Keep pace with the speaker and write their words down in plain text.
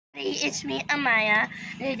It's me, Amaya,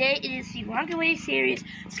 and today it is the Walk Away series,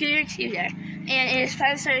 Scooter Tooter, and it is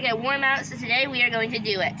finally starting to get warm out, so today we are going to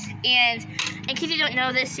do it. And in case you don't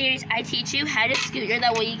know this series, I teach you how to scooter,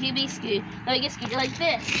 that way you can be scooter like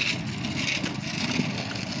this.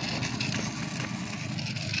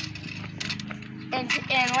 And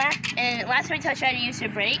last time I taught you how to use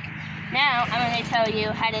your brake. Now I'm going to tell you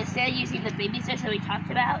how to, instead of using the baby steps that we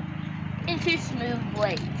talked about, into smooth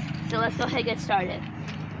blades. So let's go ahead and get started.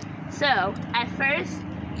 So, at first,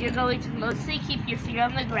 you're going to mostly keep your feet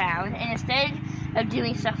on the ground, and instead of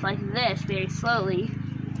doing stuff like this very slowly,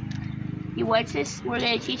 we're going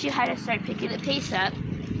to teach you how to start picking the pace up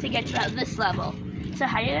to get to about this level. So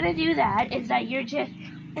how you're going to do that is that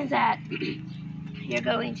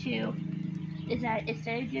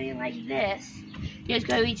instead of doing like this, you're just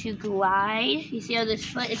going to glide. You see how this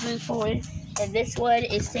foot is moving forward, and this one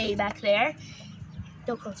is staying back there.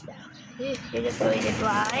 Don't close it down. You're just going to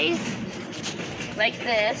glide like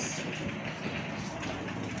this.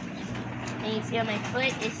 And you see how my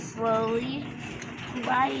foot is slowly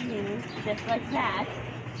gliding just like that.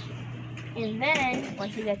 And then,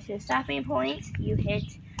 once you get to the stopping point, you hit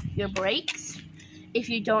your brakes. If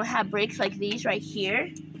you don't have brakes like these right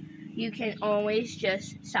here, you can always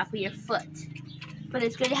just stop with your foot. But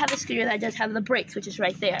it's good to have a scooter that does have the brakes, which is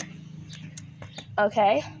right there.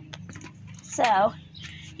 Okay? So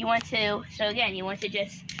again, you want to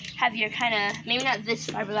just have your maybe not this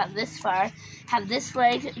far, but about this far, have this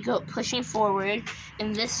leg go pushing forward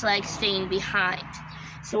and this leg staying behind.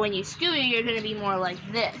 So when you scooter, you're going to be more like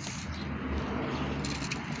this.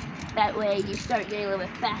 That way you start getting a little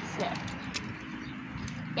bit faster.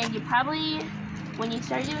 And you probably, when you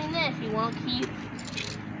start doing this, you won't keep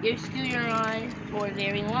your scooter on for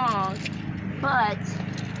very long, but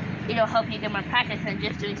it'll help you get more practice than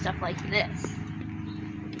just doing stuff like this.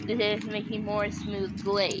 This is making more smooth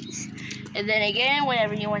blades. And then again,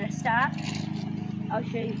 whenever you want to stop, I'll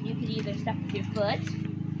show you. You can either stop with your foot,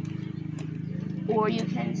 or you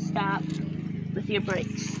can stop with your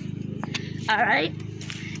brakes. All right.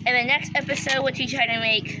 In the next episode, we'll teach you how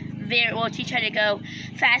to go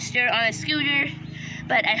faster on a scooter.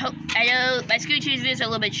 But I know my scooter videos are a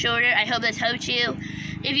little bit shorter. I hope this helped you.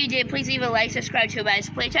 If you did, please leave a like, subscribe to Abaya's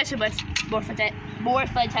Playtime so much more fun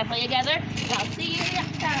time playing together. And I'll see you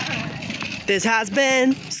next time. This has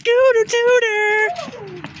been Scooter Tooter.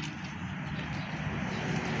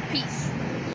 Peace.